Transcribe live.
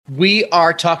We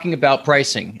are talking about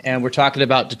pricing, and we're talking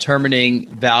about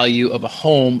determining value of a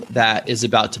home that is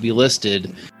about to be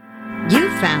listed. You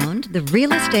found the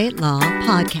Real Estate Law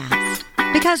Podcast,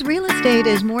 because real estate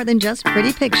is more than just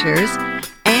pretty pictures,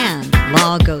 and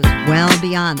law goes well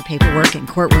beyond the paperwork and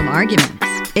courtroom arguments.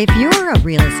 If you're a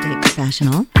real estate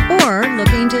professional or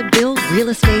looking to build real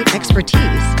estate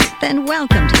expertise, then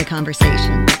welcome to the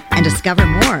conversation and discover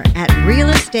more at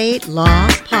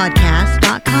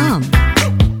realestatelawpodcast.com.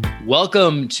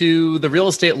 Welcome to the Real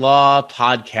Estate Law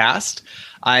Podcast.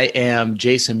 I am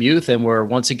Jason Muth, and we're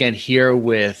once again here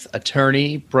with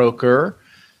attorney, broker,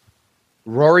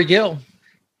 Rory Gill.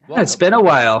 Welcome. It's been a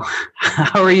while.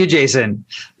 How are you, Jason?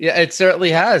 Yeah, it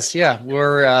certainly has. Yeah,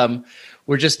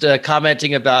 we're just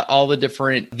commenting about all the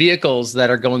different vehicles that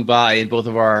are going by in both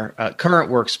of our current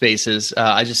workspaces.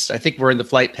 I think we're in the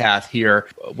flight path here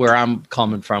where I'm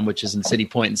coming from, which is in City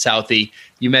Point and Southie.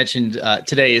 You mentioned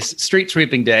today is street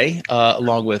sweeping day,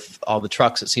 along with all the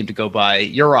trucks that seem to go by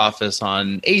your office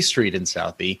on A Street in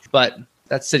Southie. But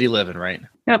that's city living, right?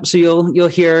 Yep. So you'll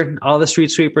hear all the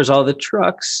street sweepers, all the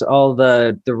trucks, all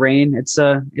the rain. It's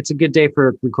a good day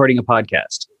for recording a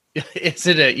podcast.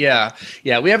 Isn't it? Yeah.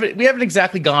 We haven't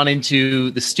exactly gone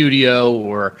into the studio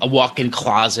or a walk-in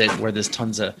closet where there's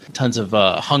tons of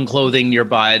hung clothing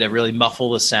nearby to really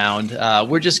muffle the sound.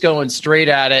 We're just going straight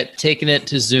at it, taking it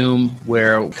to Zoom,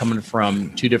 where we're coming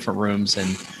from two different rooms,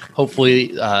 and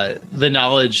hopefully the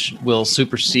knowledge will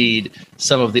supersede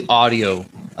some of the audio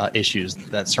issues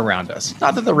that surround us.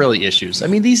 Not that they're really issues. I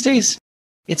mean, these days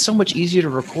it's so much easier to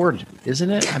record, isn't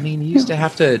it? I mean, you used to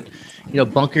have to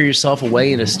bunker yourself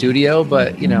away in a studio,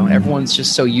 but, everyone's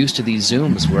just so used to these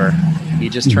Zooms where you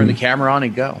just turn the camera on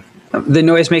and go. The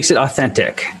noise makes it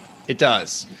authentic. It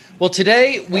does. Well,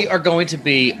 today we are going to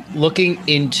be looking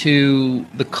into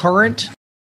the current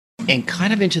and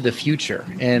kind of into the future.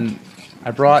 And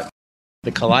I brought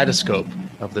the kaleidoscope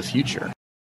of the future.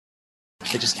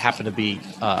 It just happened to be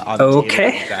on the table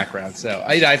in the background. So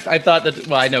I thought that,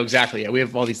 well, I know exactly. Yeah, we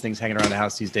have all these things hanging around the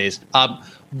house these days.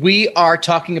 We are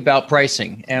talking about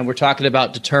pricing, and we're talking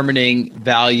about determining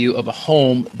value of a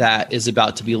home that is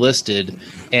about to be listed.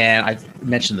 And I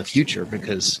mentioned the future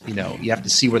because, you have to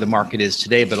see where the market is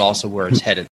today, but also where it's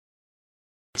headed.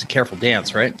 It's a careful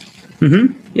dance, right?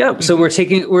 Mm-hmm. Yeah. So we're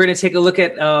going to take a look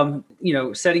at,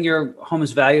 setting your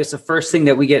home's value. It's the first thing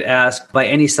that we get asked by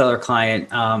any seller client,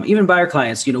 even buyer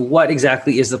clients, what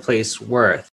exactly is the place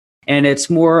worth? And it's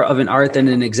more of an art than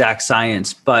an exact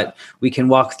science, but we can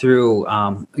walk through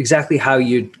exactly how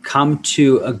you'd come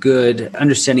to a good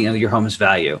understanding of your home's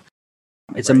value.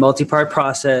 It's a multi-part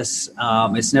process.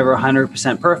 It's never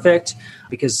 100% perfect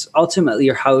because ultimately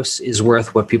your house is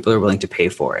worth what people are willing to pay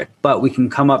for it. But we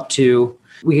can come up to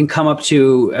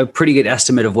a pretty good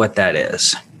estimate of what that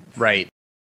is. Right.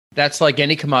 That's like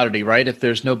any commodity, right? If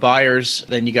there's no buyers,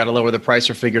 then you got to lower the price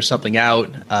or figure something out.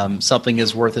 Something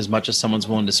is worth as much as someone's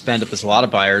willing to spend. If there's a lot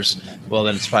of buyers, well,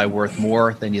 then it's probably worth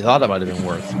more than you thought it might have been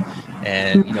worth.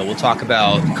 And, we'll talk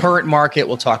about current market.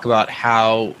 We'll talk about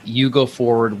how you go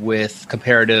forward with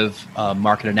comparative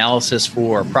market analysis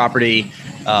for property.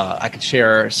 I could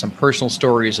share some personal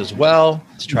stories as well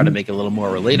to try to make it a little more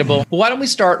relatable. Well, why don't we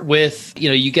start with,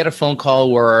 you get a phone call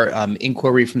or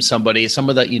inquiry from somebody,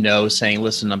 someone that saying,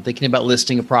 listen, I'm thinking about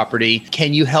listing a property.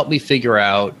 Can you help me figure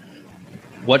out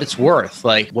what it's worth?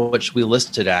 Like, what should we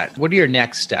list it at? What are your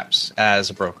next steps as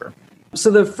a broker? So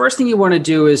the first thing you want to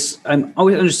do is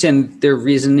always understand their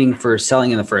reasoning for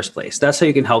selling in the first place. That's how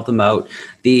you can help them out.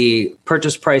 The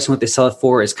purchase price and what they sell it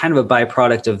for is kind of a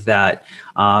byproduct of that,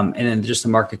 and then just the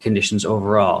market conditions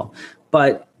overall.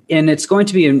 And it's going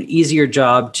to be an easier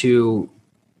job to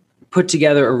put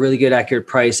together a really good, accurate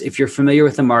price if you're familiar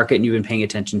with the market and you've been paying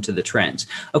attention to the trends.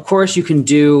 Of course, you can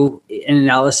do an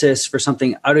analysis for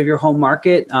something out of your home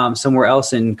market somewhere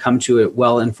else and come to a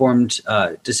well-informed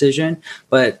decision.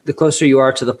 But the closer you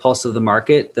are to the pulse of the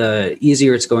market, the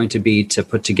easier it's going to be to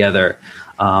put together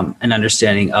an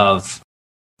understanding of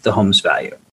the home's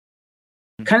value.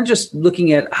 Kind of just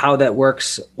looking at how that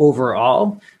works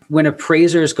overall, when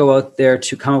appraisers go out there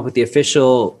to come up with the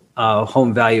official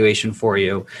home valuation for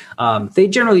you, they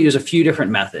generally use a few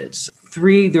different methods.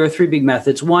 There are three big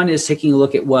methods. One is taking a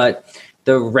look at what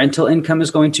the rental income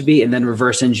is going to be and then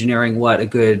reverse engineering what a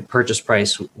good purchase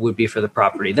price would be for the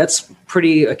property. That's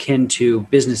pretty akin to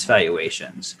business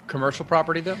valuations. Commercial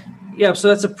property though? Yeah, so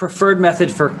that's a preferred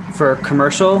method for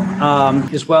commercial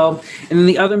as well. And then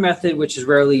the other method, which is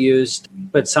rarely used,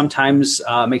 but sometimes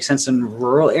makes sense in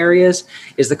rural areas,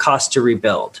 is the cost to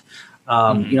rebuild.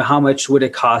 How much would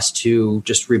it cost to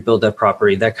just rebuild that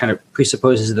property? That kind of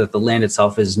presupposes that the land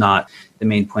itself is not the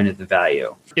main point of the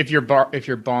value. If your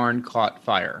barn caught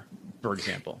fire, for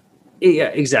example. Yeah,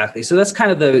 exactly. So that's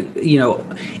kind of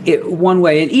one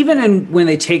way. And even when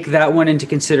they take that one into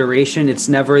consideration, it's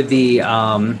never the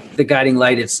guiding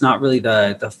light. It's not really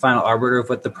the final arbiter of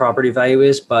what the property value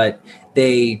is, but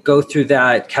they go through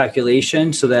that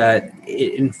calculation so that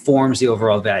it informs the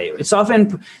overall value. It's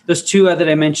often those two that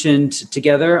I mentioned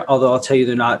together, although I'll tell you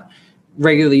they're not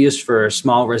regularly used for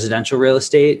small residential real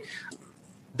estate.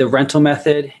 The rental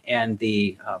method and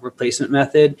the replacement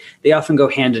method, they often go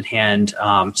hand in hand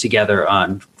together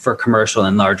for commercial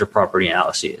and larger property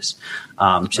analyses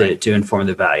to inform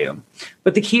the value.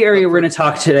 But the key area we're going to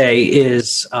talk today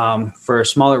is for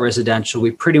smaller residential,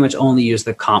 we pretty much only use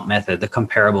the comp method, the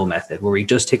comparable method, where we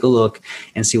just take a look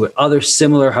and see what other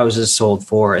similar houses sold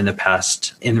for in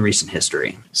the recent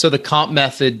history. So the comp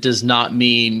method does not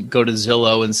mean go to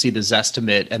Zillow and see the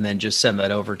Zestimate and then just send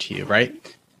that over to you, right?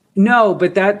 No,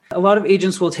 but a lot of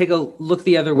agents will take a look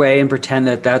the other way and pretend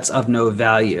that that's of no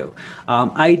value.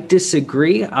 I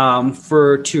disagree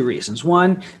for two reasons.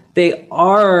 One, they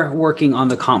are working on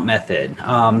the comp method,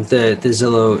 the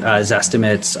Zillow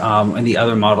Zestimates and the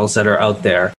other models that are out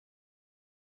there.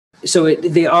 So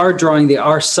they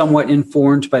are somewhat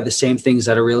informed by the same things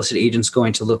that a real estate agent's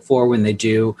going to look for when they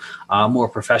do a more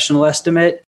professional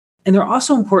estimate. And they're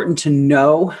also important to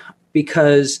know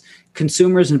because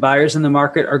consumers and buyers in the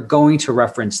market are going to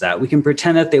reference that. We can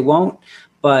pretend that they won't,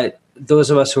 but those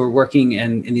of us who are working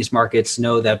in these markets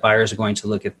know that buyers are going to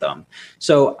look at them.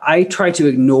 So I try to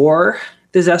ignore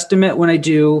this estimate when I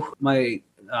do my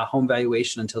home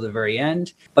valuation until the very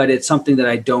end, but it's something that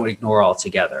I don't ignore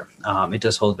altogether. It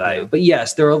does hold value. But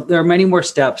yes, there are many more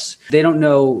steps.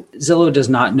 Zillow does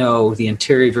not know the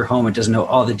interior of your home. It doesn't know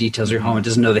all the details of your home. It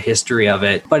doesn't know the history of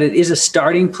it, but it is a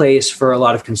starting place for a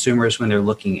lot of consumers when they're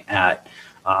looking at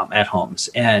homes,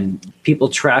 and people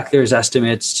track their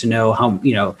estimates to know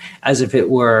how, as if it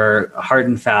were hard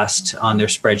and fast on their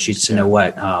spreadsheets to know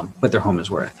what their home is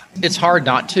worth. It's hard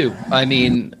not to. I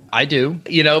mean, I do,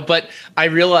 but I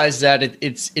realize that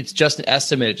it's just an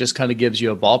estimate. It just kind of gives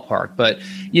you a ballpark. But,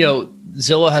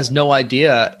 Zillow has no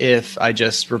idea if I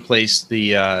just replaced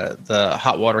the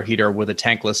hot water heater with a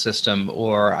tankless system,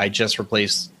 or I just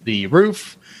replaced the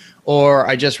roof, or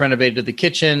I just renovated the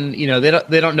kitchen.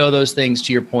 They don't know those things,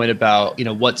 to your point about,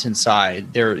 what's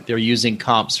inside. They're using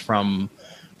comps from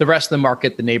the rest of the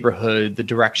market, the neighborhood, the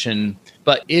direction.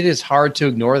 But it is hard to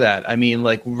ignore that. I mean,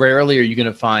 rarely are you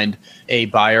going to find a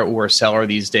buyer or a seller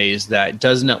these days that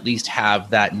doesn't at least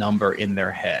have that number in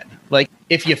their head.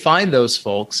 If you find those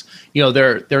folks,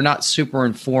 they're not super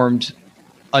informed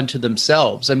unto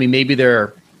themselves. I mean, maybe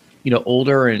they're,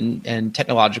 older and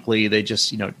technologically they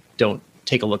just, don't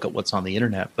take a look at what's on the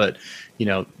internet. But,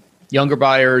 younger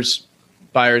buyers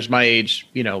my age,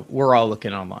 we're all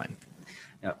looking online.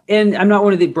 And I'm not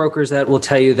one of the brokers that will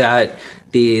tell you that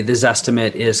the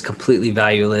Zestimate is completely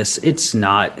valueless. It's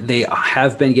not. They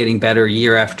have been getting better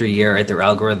year after year at their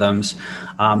algorithms.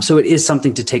 So it is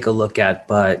something to take a look at,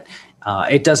 but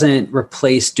it doesn't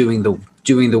replace doing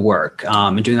the work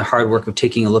and doing the hard work of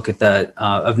taking a look at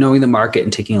of knowing the market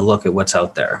and taking a look at what's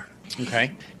out there.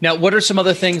 Okay. Now, what are some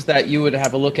other things that you would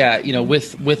have a look at,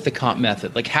 with the comp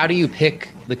method? How do you pick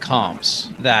the comps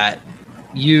that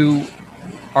you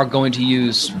are going to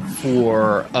use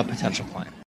for a potential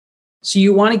client? So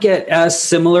you want to get as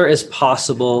similar as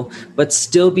possible, but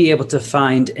still be able to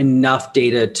find enough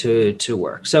data to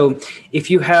work. So if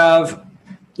you have,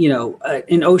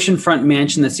 an oceanfront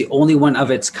mansion that's the only one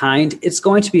of its kind, it's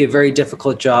going to be a very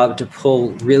difficult job to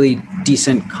pull really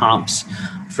decent comps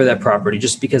for that property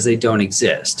just because they don't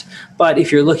exist. But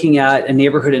if you're looking at a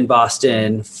neighborhood in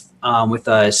Boston with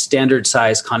a standard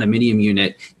size condominium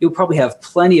unit, you'll probably have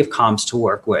plenty of comps to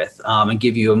work with and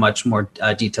give you a much more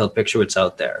detailed picture what's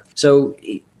out there. So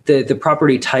the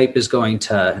property type is going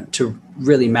to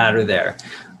really matter there.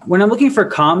 When I'm looking for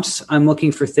comps, I'm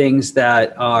looking for things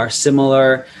that are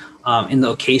similar in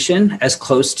location, as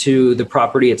close to the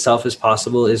property itself as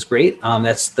possible is great.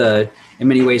 That's in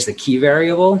many ways, the key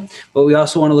variable. But we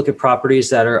also want to look at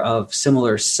properties that are of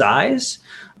similar size.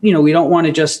 We don't want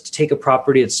to just take a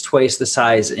property that's twice the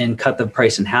size and cut the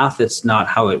price in half. That's not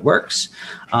how it works.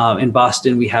 In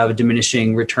Boston, we have a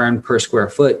diminishing return per square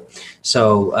foot.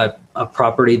 So a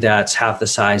property that's half the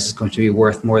size is going to be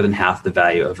worth more than half the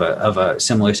value of a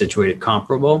similar situated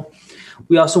comparable.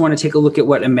 We also want to take a look at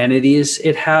what amenities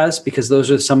it has, because those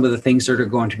are some of the things that are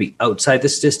going to be outside the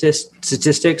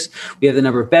statistics. We have the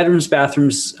number of bedrooms,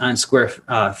 bathrooms, and square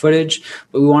footage,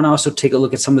 but we want to also take a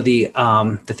look at some of the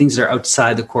things that are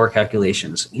outside the core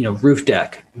calculations. Roof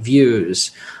deck,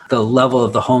 views, the level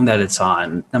of the home that it's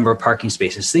on, number of parking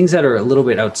spaces, things that are a little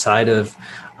bit outside of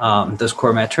those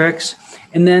core metrics.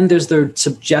 And then there's the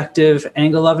subjective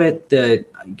angle of it, the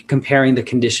comparing the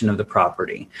condition of the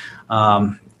property.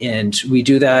 And we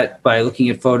do that by looking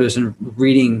at photos and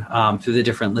reading through the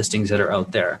different listings that are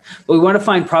out there. But we want to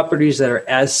find properties that are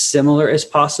as similar as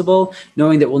possible,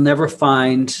 knowing that we'll never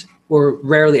find or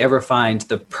rarely ever find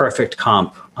the perfect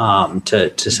comp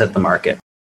to set the market.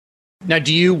 Now,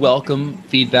 do you welcome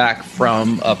feedback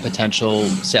from a potential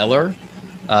seller?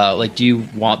 Do you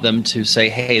want them to say,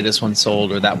 hey, this one's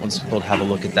sold or that one's sold, have a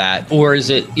look at that? Or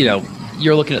is it,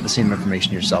 you're looking at the same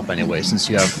information yourself anyway, since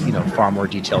you have, far more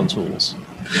detailed tools?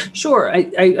 Sure.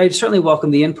 I certainly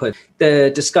welcome the input. The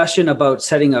discussion about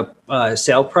setting up a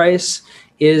sale price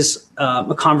is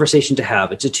a conversation to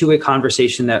have. It's a two-way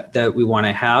conversation that we want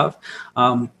to have.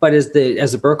 But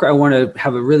as a broker, I want to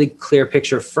have a really clear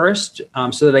picture first,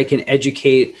 so that I can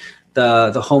educate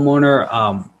the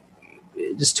homeowner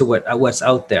just to what's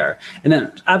out there, and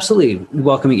then absolutely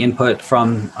welcoming input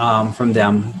from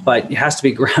them, but it has to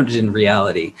be grounded in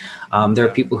reality. There are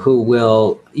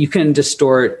people you can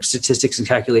distort statistics and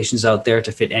calculations out there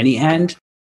to fit any end.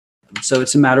 So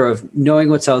it's a matter of knowing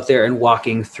what's out there and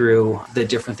walking through the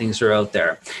different things that are out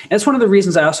there. And that's one of the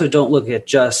reasons I also don't look at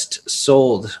just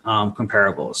sold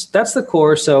comparables. That's the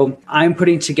core. So I'm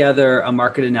putting together a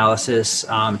market analysis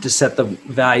to set the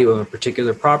value of a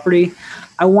particular property.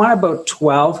 I want about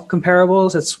 12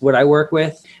 comparables. That's what I work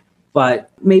with.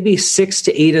 But maybe 6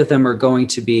 to 8 of them are going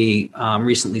to be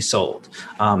recently sold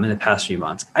in the past few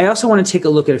months. I also want to take a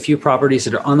look at a few properties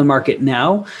that are on the market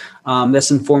now. That's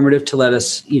informative to let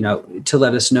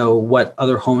us know what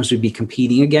other homes would be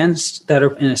competing against that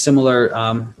are in a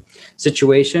similar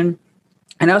situation.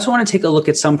 And I also want to take a look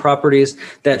at some properties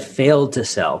that failed to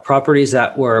sell, properties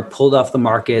that were pulled off the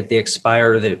market, they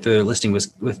expired, or their listing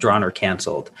was withdrawn or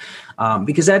canceled.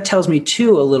 Because that tells me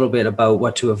too a little bit about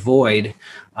what to avoid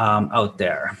out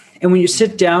there. And when you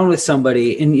sit down with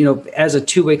somebody and, as a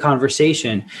two-way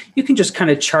conversation, you can just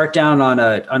kind of chart down on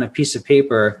a piece of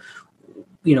paper,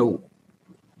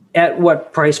 at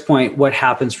what price point, what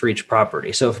happens for each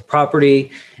property. So if a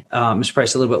property is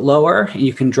priced a little bit lower,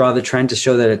 you can draw the trend to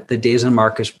show that the days on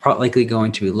market is likely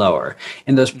going to be lower.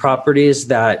 And those properties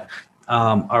that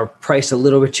are priced a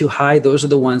little bit too high, those are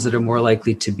the ones that are more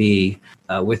likely to be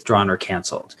withdrawn or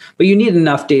canceled. But you need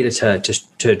enough data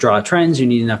to draw trends. You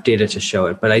need enough data to show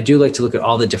it. But I do like to look at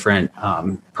all the different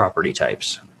property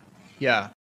types.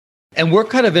 Yeah. And we're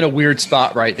kind of in a weird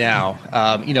spot right now.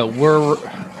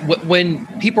 When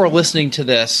people are listening to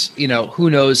this, who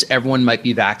knows, everyone might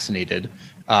be vaccinated,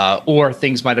 or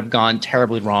things might have gone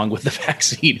terribly wrong with the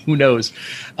vaccine. Who knows?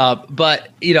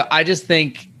 But I just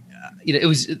think, it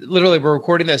was literally, we're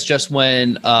recording this just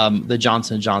when the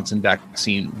Johnson & Johnson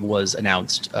vaccine was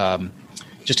announced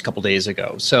just a couple days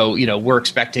ago. So, we're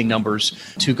expecting numbers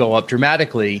to go up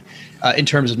dramatically in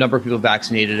terms of number of people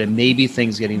vaccinated and maybe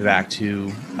things getting back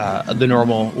to the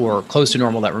normal or close to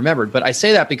normal that remembered. But I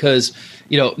say that because,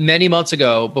 many months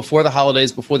ago, before the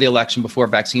holidays, before the election, before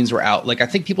vaccines were out, I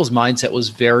think people's mindset was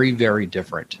very, very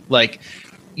different.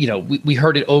 We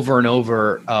heard it over and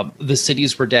over. The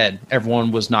cities were dead.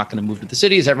 Everyone was not going to move to the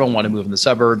cities. Everyone wanted to move in the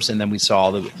suburbs. And then we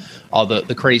saw all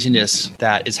the craziness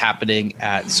that is happening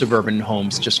at suburban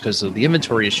homes just because of the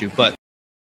inventory issue. But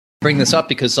bring this up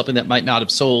because something that might not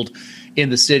have sold in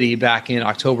the city back in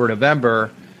October, November,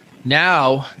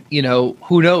 now,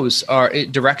 who knows?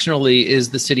 Directionally,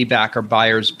 is the city back? Are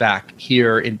buyers back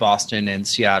here in Boston and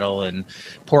Seattle and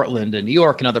Portland and New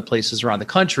York and other places around the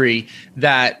country?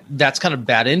 That's kind of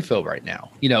bad info right now.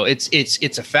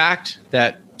 It's a fact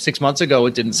that 6 months ago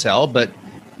it didn't sell, but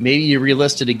maybe you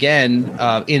relist it again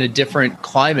in a different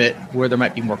climate where there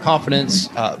might be more confidence,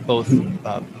 both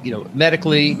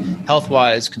medically,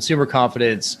 health-wise, consumer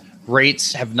confidence.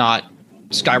 Rates have not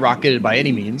skyrocketed by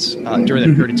any means during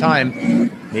that period of time.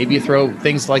 Maybe you throw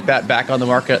things like that back on the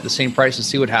market at the same price and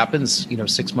see what happens,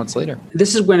 6 months later.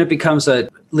 This is when it becomes a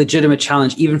legitimate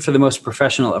challenge, even for the most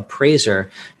professional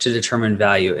appraiser, to determine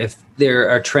value. If there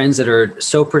are trends that are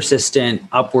so persistent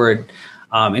upward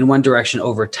in one direction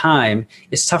over time,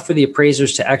 it's tough for the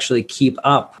appraisers to actually keep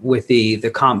up with the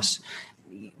comps.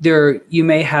 You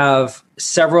may have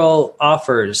several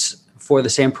offers for the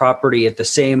same property at the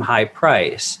same high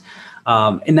price.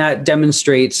 And that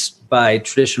demonstrates by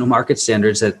traditional market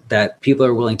standards that people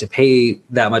are willing to pay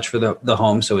that much for the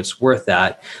home, so it's worth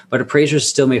that. But appraisers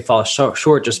still may fall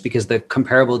short just because the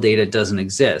comparable data doesn't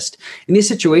exist. In these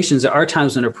situations, there are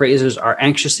times when appraisers are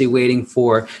anxiously waiting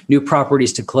for new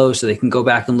properties to close so they can go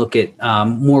back and look at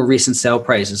more recent sale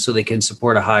prices so they can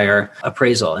support a higher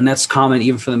appraisal. And that's common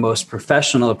even for the most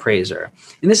professional appraiser.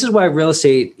 And this is why real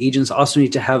estate agents also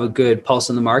need to have a good pulse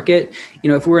on the market.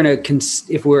 If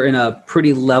we're in a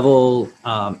pretty level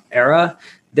era,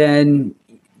 then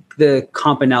the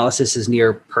comp analysis is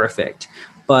near perfect.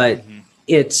 But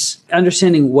it's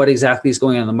understanding what exactly is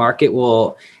going on in the market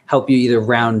will help you either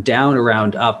round down or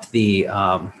round up the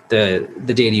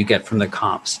data you get from the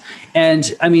comps.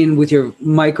 And I mean, with your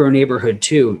micro neighborhood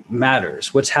too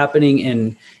matters. What's happening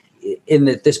in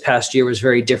this past year was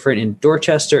very different in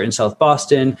Dorchester and South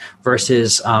Boston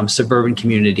versus suburban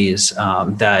communities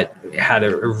that had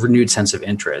a renewed sense of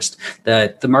interest.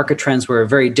 That the market trends were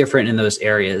very different in those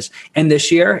areas. And this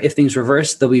year, if things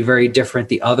reverse, they'll be very different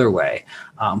the other way.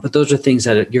 But those are things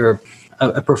that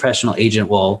a professional agent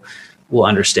will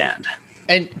understand.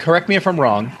 And correct me if I'm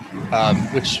wrong,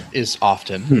 which is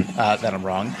often that I'm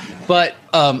wrong, but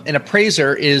an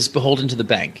appraiser is beholden to the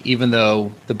bank, even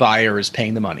though the buyer is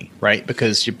paying the money, right?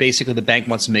 Because the bank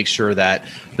wants to make sure that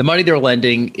the money they're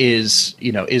lending is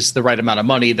the right amount of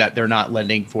money, that they're not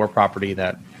lending for property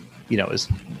that, is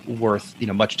worth,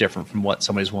 much different from what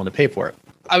somebody's willing to pay for it.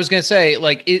 I was going to say,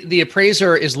 the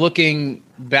appraiser is looking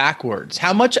backwards.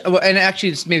 How much, and actually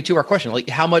it's maybe to our question,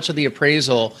 how much of the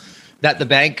appraisal that the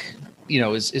bank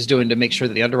is doing to make sure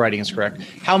that the underwriting is correct,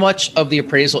 how much of the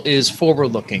appraisal is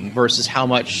forward-looking versus how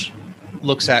much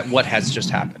looks at what has just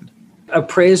happened?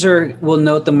 Appraiser will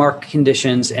note the market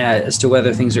conditions as to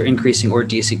whether things are increasing or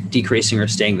decreasing or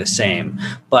staying the same.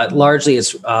 But largely,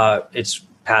 it's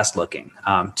past-looking,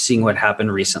 seeing what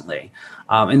happened recently.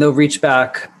 And they'll reach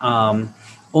back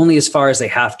only as far as they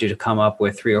have to come up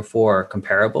with 3 or 4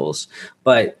 comparables.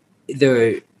 But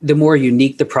the more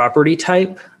unique the property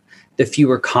type, the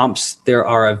fewer comps there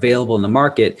are available in the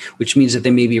market, which means that they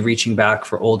may be reaching back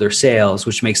for older sales,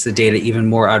 which makes the data even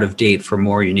more out of date for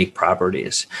more unique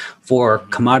properties. For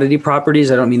commodity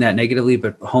properties, I don't mean that negatively,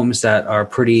 but homes that are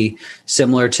pretty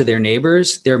similar to their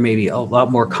neighbors, there may be a lot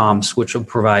more comps, which will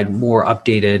provide more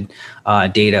updated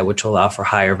data, which will allow for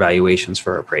higher valuations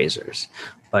for appraisers.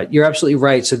 But you're absolutely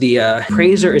right. So the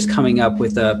appraiser is coming up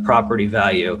with a property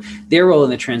value. Their role in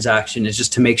the transaction is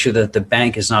just to make sure that the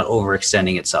bank is not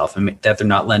overextending itself and that they're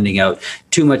not lending out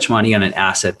too much money on an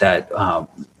asset that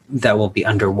will be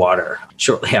underwater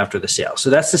shortly after the sale. So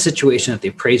that's the situation that the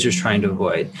appraiser is trying to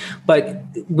avoid. But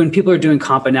when people are doing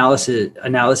comp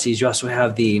analyses, you also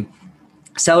have the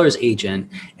seller's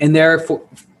agent, and they're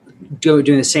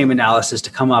doing the same analysis to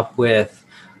come up with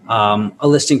a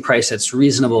listing price that's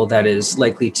reasonable, that is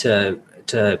likely to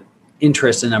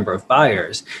interest a number of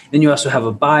buyers. Then you also have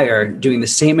a buyer doing the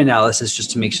same analysis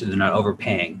just to make sure they're not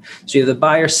overpaying. So you have the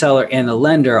buyer, seller, and the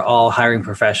lender all hiring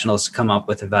professionals to come up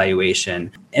with a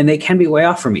valuation, and they can be way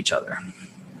off from each other.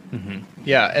 Mm-hmm.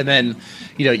 Yeah, and then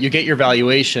you get your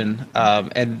valuation,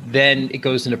 and then it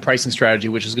goes into pricing strategy,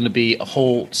 which is going to be a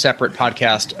whole separate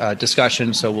podcast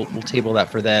discussion. So we'll table that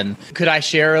for then. Could I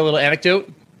share a little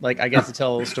anecdote? I get to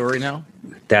tell a little story now?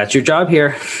 That's your job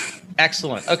here.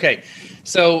 Excellent. Okay.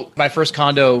 So my first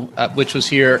condo, which was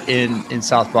here in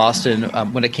South Boston,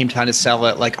 when it came time to sell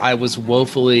it, I was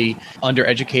woefully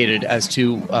undereducated as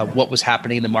to what was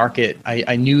happening in the market.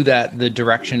 I knew that the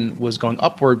direction was going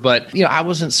upward, but I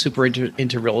wasn't super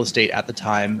into real estate at the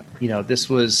time. This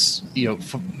was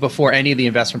before any of the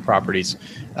investment properties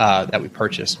that we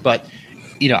purchased. But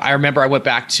I remember I went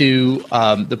back to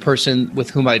the person with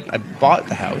whom I bought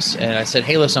the house, and I said,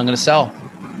 "Hey, listen, I'm going to sell."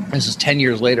 This is 10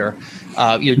 years later.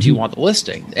 Do you want the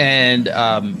listing? And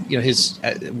his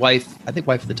wife, I think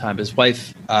wife at the time, his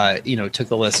wife, took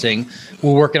the listing.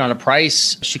 We're working on a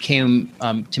price. She came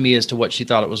to me as to what she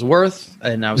thought it was worth,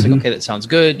 and I was like, "Okay, that sounds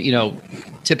good."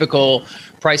 Typical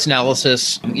price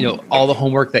analysis. All the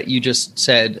homework that you just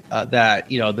said that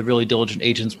the really diligent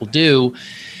agents will do.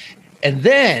 And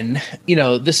then,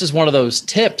 this is one of those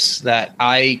tips that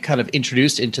I kind of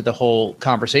introduced into the whole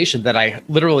conversation that I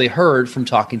literally heard from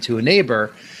talking to a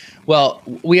neighbor. Well,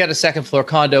 we had a second floor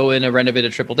condo in a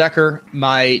renovated triple decker.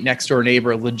 My next door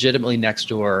neighbor, legitimately next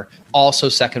door, also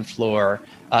second floor,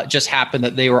 just happened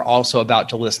that they were also about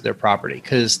to list their property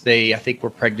because they, I think,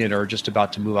 were pregnant or just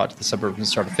about to move out to the suburbs and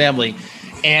start a family.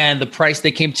 And the price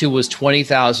they came to was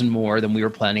 $20,000 more than we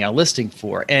were planning on listing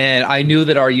for. And I knew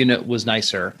that our unit was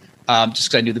nicer. Just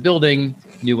because I knew the building,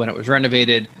 knew when it was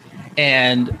renovated.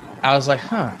 And I was like,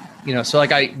 so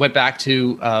I went back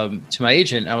to my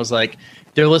agent. I was like,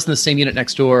 they're listing the same unit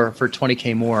next door for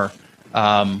 $20K more.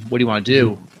 What do you want to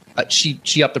do?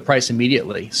 She upped the price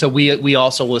immediately. So we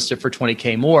also listed for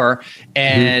 $20K more.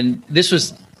 And this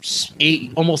was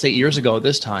almost 8 years ago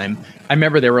this time. I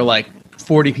remember there were like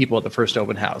 40 people at the first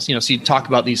open house. So you talk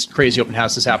about these crazy open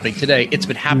houses happening today. It's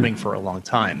been happening for a long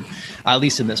time, at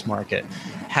least in this market.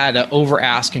 Had an over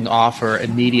asking offer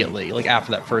immediately, like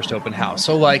after that first open house.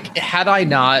 So like, had I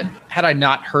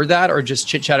not heard that or just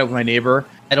chit chatted with my neighbor,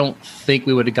 I don't think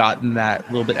we would have gotten that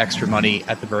little bit extra money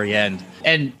at the very end.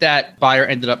 And that buyer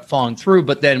ended up falling through,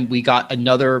 but then we got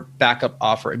another backup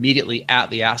offer immediately at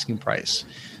the asking price.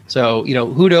 So,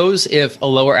 who knows if a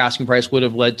lower asking price would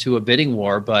have led to a bidding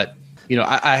war, but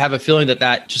I have a feeling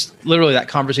that just literally that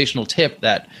conversational tip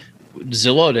that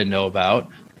Zillow didn't know about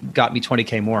got me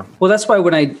 $20K more. Well, that's why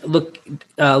when I look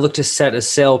to set a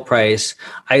sale price,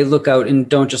 I look out and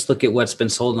don't just look at what's been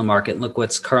sold in the market, look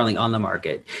what's currently on the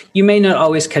market. You may not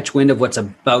always catch wind of what's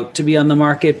about to be on the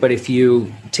market, but if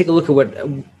you take a look at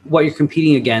what you're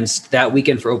competing against that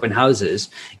weekend for open houses,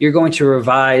 you're going to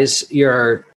revise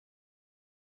your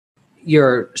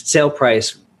sale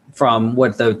price from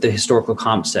what the historical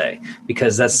comps say,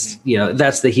 because that's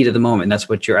the heat of the moment. That's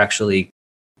what you're actually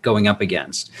going up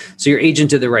against. So your agent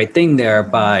did the right thing there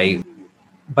by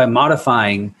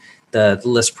modifying the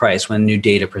list price when new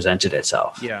data presented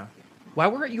itself. Yeah. Why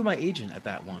weren't you my agent at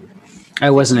that one?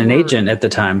 I wasn't an agent at the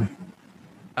time.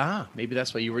 Maybe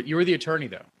that's why you were the attorney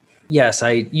though. Yes,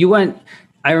 I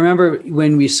remember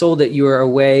when we sold it, you were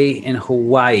away in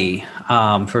Hawaii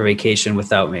for vacation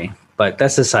without me. But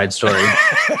that's a side story.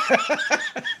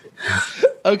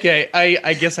 Okay,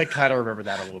 I guess I kind of remember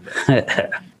that a little bit.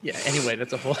 Yeah. Anyway,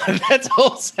 that's a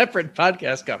whole separate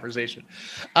podcast conversation.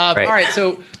 Right. All right.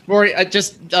 So, Rory,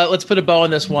 let's put a bow on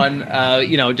this one.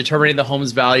 Determining the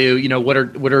home's value. What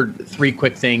are 3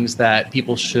 quick things that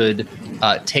people should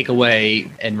take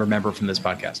away and remember from this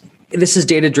podcast? This is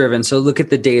data driven. So look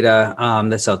at the data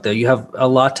that's out there. You have a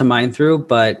lot to mine through,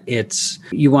 but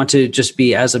you want to just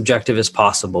be as objective as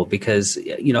possible, because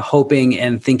hoping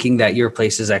and thinking that your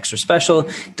place is extra special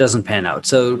doesn't pan out.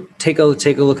 So take a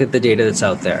look at the data that's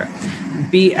out there.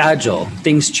 Be agile.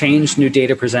 Things change. New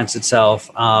data presents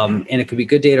itself, and it could be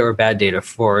good data or bad data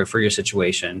for your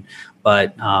situation.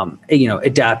 But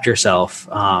adapt yourself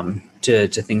to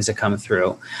things that come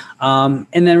through. And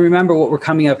then remember, what we're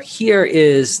coming up here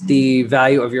is the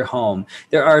value of your home.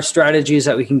 There are strategies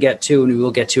that we can get to, and we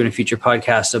will get to in a future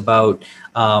podcast, about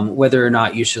whether or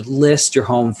not you should list your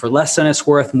home for less than it's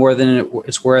worth, more than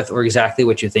it's worth, or exactly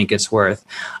what you think it's worth.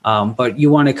 But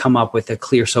you want to come up with a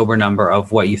clear, sober number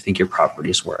of what you think your property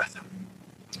is worth.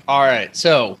 All right.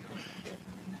 So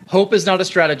hope is not a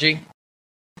strategy.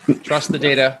 Trust the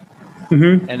data.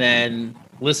 Mm-hmm. And then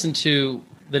listen to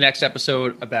the next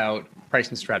episode about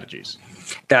pricing strategies.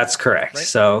 That's correct. Right?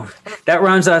 So that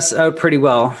rounds us out pretty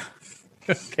well.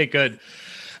 Okay, good.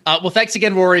 Well, thanks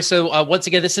again, Rory. So once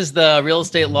again, this is the Real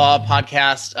Estate Law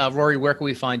Podcast. Rory, where can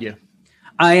we find you?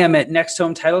 I am at Next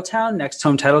Home Titletown,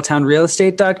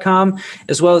 nexthometitletownrealestate.com,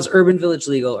 as well as Urban Village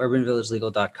Legal,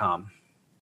 urbanvillagelegal.com.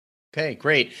 Okay,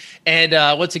 great. And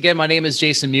once again, my name is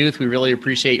Jason Muth. We really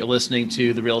appreciate you listening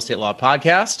to the Real Estate Law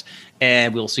Podcast,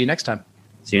 and we'll see you next time.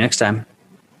 See you next time.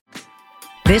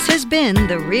 This has been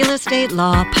the Real Estate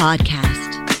Law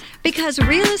Podcast, because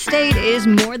real estate is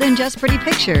more than just pretty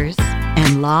pictures,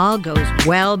 and law goes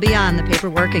well beyond the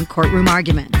paperwork and courtroom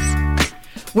arguments.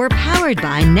 We're powered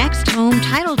by Next Home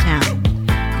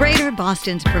Titletown, Greater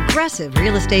Boston's progressive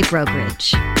real estate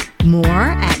brokerage. More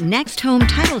at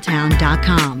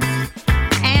nexthometitletown.com.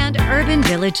 And Urban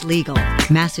Village Legal,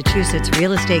 Massachusetts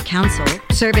Real Estate Counsel,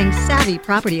 serving savvy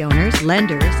property owners,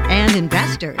 lenders, and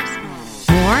investors.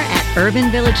 More at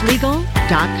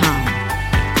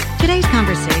urbanvillagelegal.com. Today's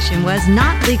conversation was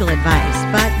not legal advice,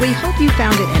 but we hope you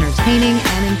found it entertaining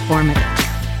and informative.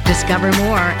 Discover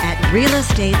more at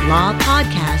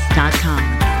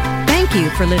realestatelawpodcast.com. Thank you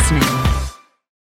for listening.